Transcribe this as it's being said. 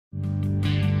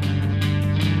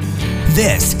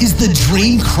This is the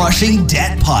Dream Crushing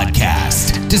Debt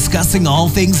Podcast, discussing all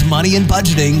things money and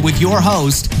budgeting with your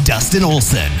host, Dustin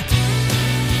Olson.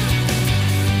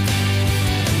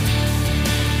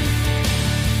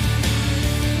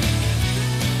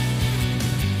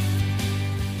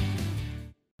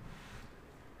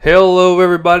 Hello,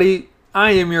 everybody.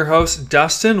 I am your host,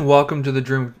 Dustin. Welcome to the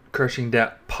Dream Crushing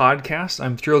Debt Podcast.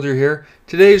 I'm thrilled you're here.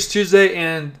 Today is Tuesday,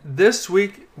 and this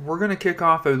week we're going to kick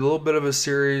off a little bit of a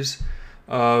series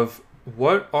of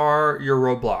what are your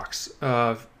roadblocks.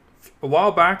 A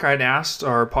while back, I'd asked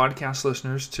our podcast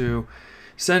listeners to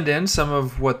send in some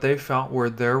of what they felt were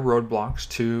their roadblocks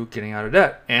to getting out of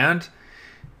debt, and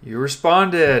you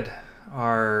responded.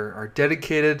 Our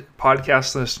dedicated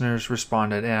podcast listeners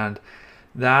responded, and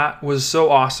that was so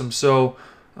awesome. So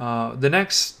the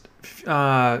next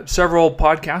several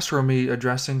podcasts are going to be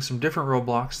addressing some different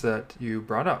roadblocks that you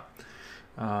brought up.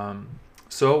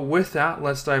 So with that,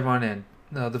 let's dive on in.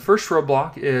 The first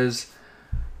roadblock is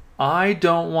I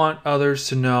don't want others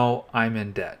to know I'm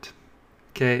in debt.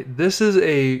 Okay, this is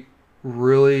a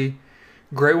really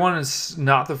great one. It's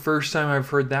not the first time I've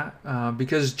heard that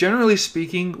because generally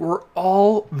speaking, we're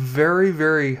all very,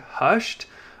 very hushed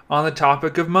on the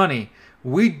topic of money.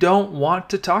 We don't want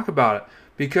to talk about it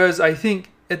because I think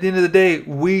at the end of the day,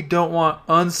 we don't want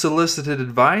unsolicited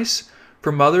advice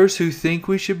from others who think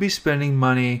we should be spending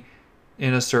money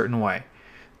in a certain way.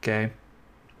 Okay.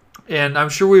 And I'm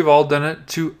sure we've all done it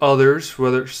to others,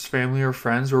 whether it's family or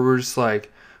friends, where we're just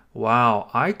like, wow,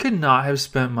 I could not have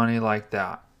spent money like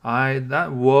that. I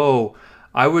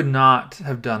would not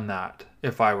have done that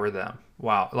if I were them.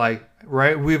 Wow.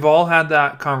 Right? We've all had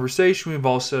that conversation. We've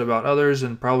all said about others,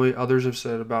 and probably others have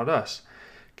said about us.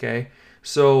 Okay.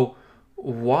 So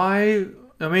why?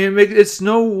 I mean, it's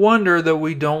no wonder that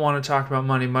we don't want to talk about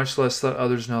money, much less let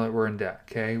others know that we're in debt.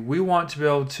 Okay. We want to be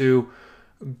able to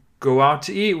go out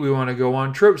to eat. We want to go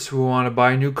on trips. We want to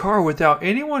buy a new car without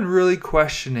anyone really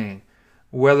questioning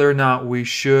whether or not we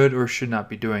should or should not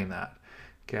be doing that.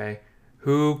 Okay.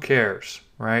 Who cares?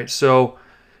 Right. So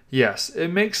yes, it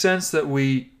makes sense that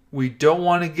we don't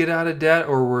want to get out of debt,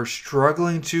 or we're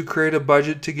struggling to create a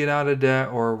budget to get out of debt,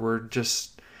 or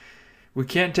we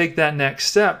can't take that next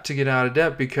step to get out of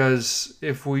debt because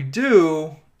if we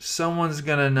do, someone's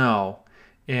going to know.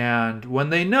 And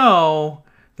when they know,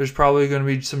 there's probably going to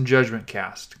be some judgment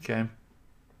cast, okay?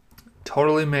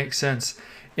 Totally makes sense.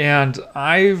 And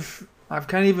I've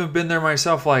kind of even been there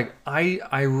myself. Like,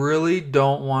 I really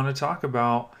don't want to talk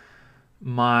about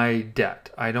my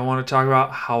debt. I don't want to talk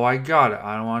about how I got it.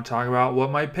 I don't want to talk about what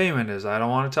my payment is. I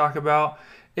don't want to talk about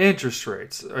interest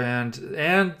rates and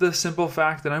the simple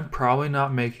fact that I'm probably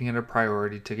not making it a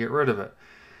priority to get rid of it.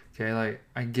 Okay, like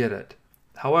I get it.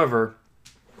 However,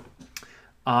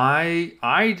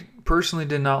 I personally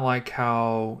did not like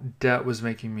how debt was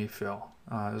making me feel.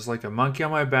 It was like a monkey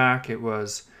on my back. It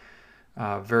was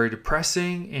very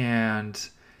depressing, and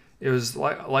it was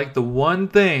like the one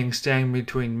thing standing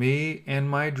between me and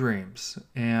my dreams.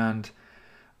 And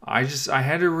I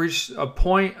had to reach a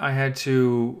point. I had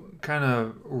to kind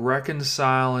of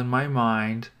reconcile in my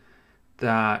mind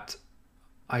that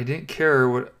I didn't care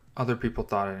what other people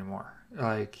thought anymore.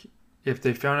 Like, if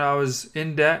they found out I was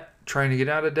in debt, trying to get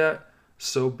out of debt,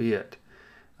 so be it.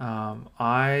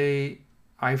 I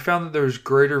found that there was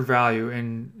greater value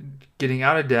in getting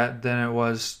out of debt than it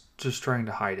was just trying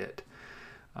to hide it.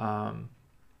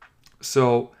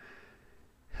 So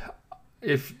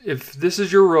if this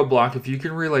is your roadblock, if you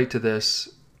can relate to this,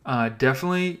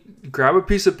 definitely grab a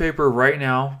piece of paper right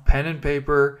now, pen and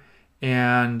paper,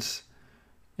 and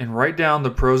write down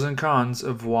the pros and cons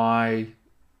of why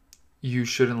you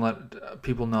shouldn't let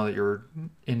people know that you're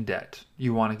in debt.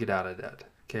 You want to get out of debt.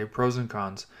 Okay, pros and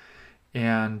cons.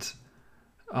 And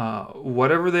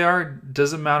whatever they are,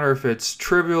 doesn't matter if it's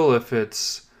trivial, if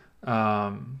it's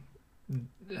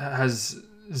has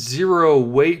zero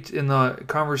weight in the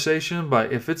conversation,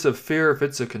 but if it's a fear, if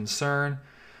it's a concern,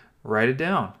 write it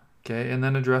down, okay, and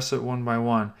then address it one by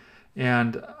one.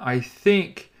 And I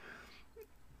think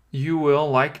you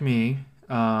will, like me,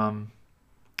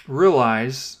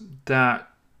 realize that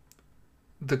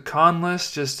the con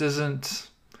list just isn't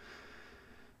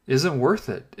worth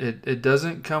it. It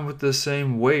doesn't come with the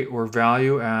same weight or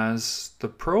value as the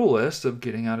pro list of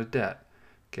getting out of debt.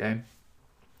 Okay,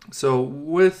 so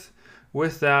with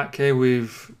that, okay, we're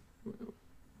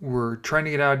trying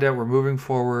to get out of debt. We're moving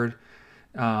forward.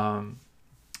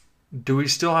 Do we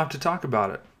still have to talk about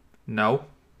it? No,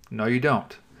 you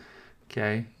don't.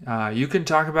 Okay, you can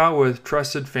talk about it with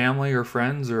trusted family or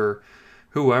friends or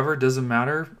whoever. Doesn't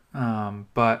matter.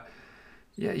 But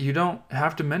yeah, you don't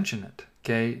have to mention it.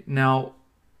 Okay, now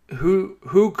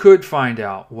who could find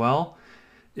out? Well,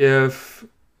 if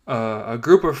a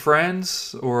group of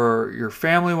friends or your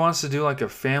family wants to do like a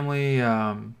family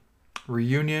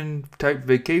reunion type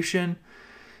vacation,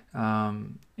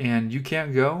 and you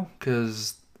can't go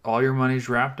because all your money's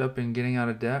wrapped up in getting out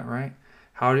of debt, right?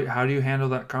 How do you handle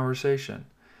that conversation?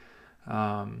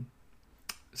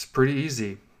 It's pretty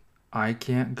easy. I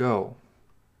can't go.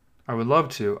 I would love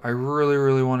to. I really,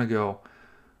 really want to go.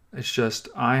 It's just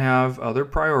I have other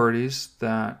priorities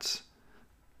that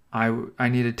I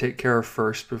need to take care of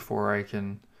first before I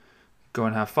can go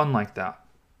and have fun like that.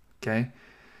 Okay?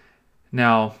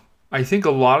 Now, I think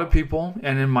a lot of people,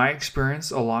 and in my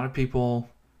experience, a lot of people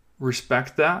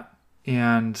respect that.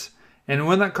 And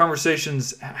when that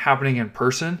conversation's happening in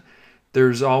person,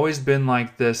 there's always been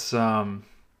like this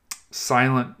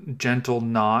silent, gentle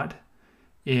nod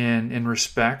in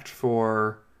respect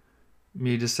for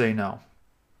me to say no.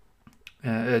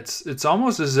 It's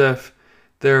almost as if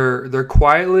they're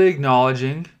quietly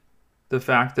acknowledging the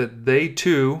fact that they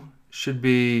too should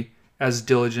be as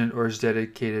diligent or as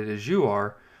dedicated as you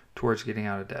are towards getting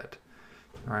out of debt,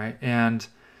 right? And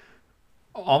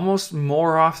almost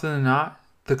more often than not,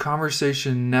 the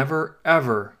conversation never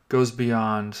ever goes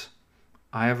beyond,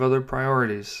 I have other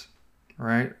priorities,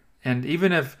 right? And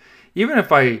even if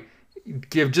I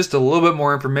give just a little bit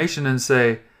more information and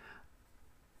say,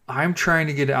 I'm trying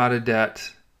to get out of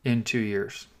debt in 2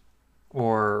 years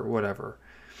or whatever,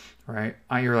 right?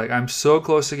 You're like, I'm so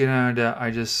close to getting out of debt.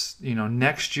 I just,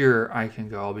 next year I can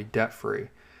go. I'll be debt free.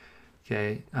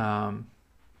 Okay.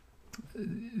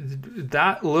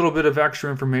 That little bit of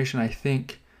extra information, I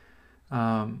think,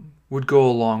 would go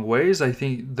a long ways. I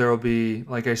think there'll be,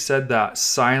 like I said, that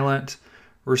silent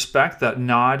respect, that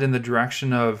nod in the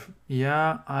direction of,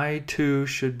 yeah, I too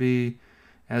should be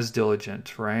as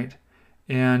diligent, right?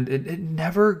 And it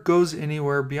never goes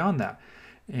anywhere beyond that.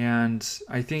 And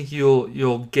I think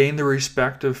you'll gain the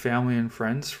respect of family and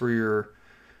friends for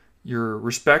your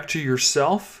respect to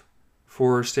yourself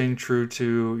for staying true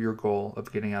to your goal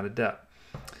of getting out of debt.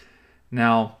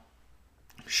 Now,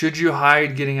 should you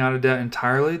hide getting out of debt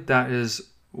entirely? That is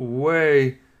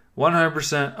way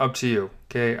 100% up to you.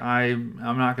 Okay, I'm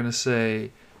not going to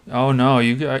say, oh no,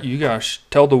 you got to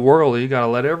tell the world, you got to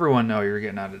let everyone know you're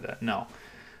getting out of debt. No.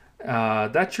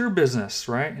 That's your business,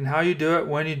 right? And how you do it,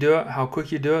 when you do it, how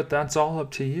quick you do it, that's all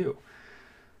up to you.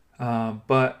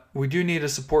 But we do need a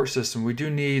support system. We do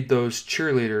need those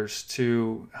cheerleaders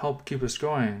to help keep us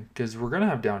going, because we're going to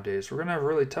have down days. We're going to have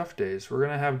really tough days. We're going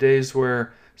to have days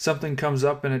where something comes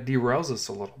up and it derails us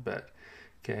a little bit.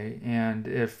 Okay, and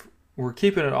if we're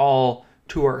keeping it all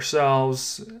to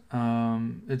ourselves,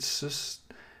 it's just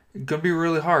going to be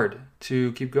really hard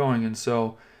to keep going. And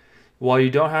so, while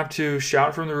you don't have to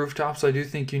shout from the rooftops, I do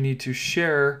think you need to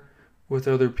share with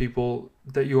other people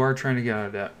that you are trying to get out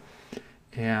of debt.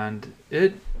 And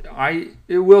it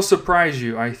will surprise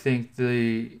you. I think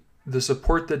the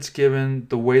support that's given,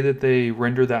 the way that they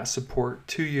render that support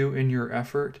to you in your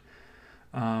effort,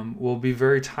 will be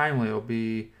very timely. It'll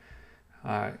be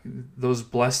those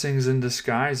blessings in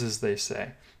disguise, as they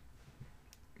say.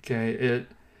 Okay,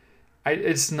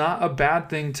 it's not a bad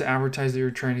thing to advertise that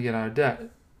you're trying to get out of debt.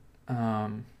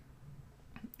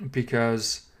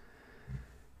 Because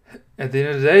at the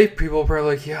end of the day, people are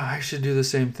probably like, yeah, I should do the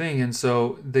same thing. And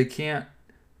so they can't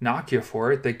knock you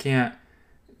for it. They can't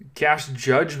cast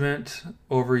judgment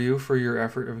over you for your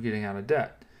effort of getting out of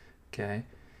debt. Okay.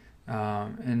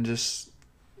 And just,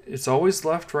 it's always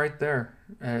left right there.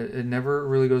 It never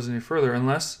really goes any further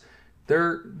unless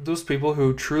they're those people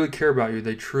who truly care about you.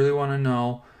 They truly want to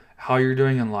know how you're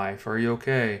doing in life. Are you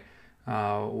okay?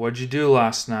 What'd you do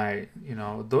last night?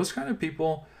 Those kind of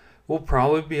people will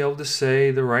probably be able to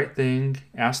say the right thing,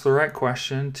 ask the right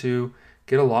question to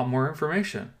get a lot more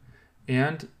information.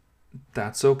 And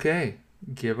that's okay.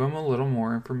 Give them a little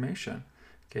more information.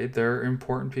 Okay, they're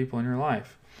important people in your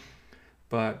life.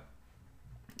 But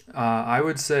I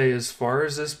would say, as far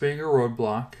as this being a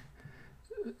roadblock,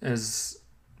 as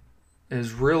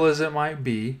real as it might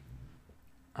be,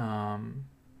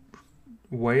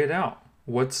 weigh it out.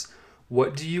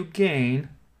 What do you gain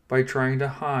by trying to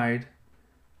hide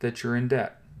that you're in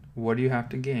debt? What do you have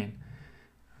to gain?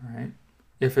 All right.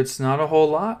 If it's not a whole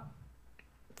lot,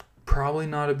 probably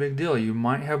not a big deal. You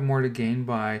might have more to gain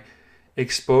by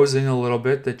exposing a little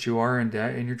bit that you are in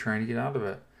debt and you're trying to get out of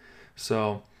it.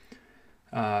 So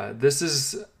this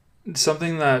is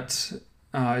something that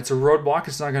it's a roadblock.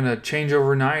 It's not going to change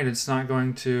overnight. You're not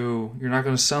going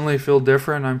to suddenly feel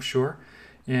different, I'm sure.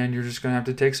 And you're just going to have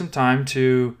to take some time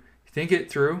to think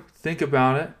it through, think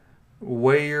about it,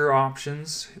 weigh your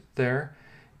options there,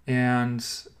 and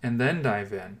then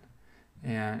dive in.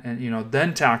 and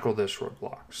then tackle this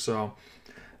roadblock. So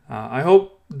I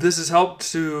hope this has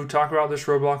helped to talk about this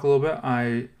roadblock a little bit.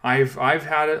 I've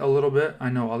had it a little bit. I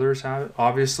know others have it.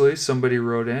 Obviously, somebody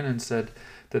wrote in and said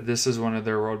that this is one of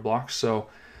their roadblocks. So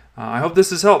I hope this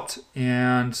has helped,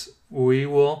 and we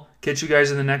will catch you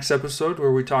guys in the next episode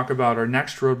where we talk about our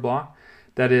next roadblock.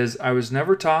 That is, I was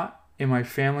never taught and my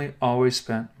family always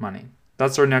spent money.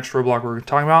 That's our next roadblock we're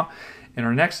talking about in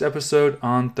our next episode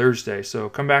on Thursday. So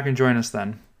come back and join us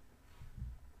then.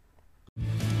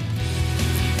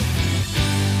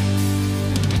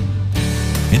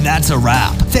 And that's a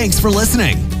wrap. Thanks for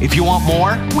listening. If you want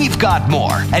more, we've got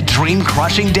more at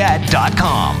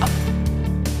dreamcrushingdebt.com.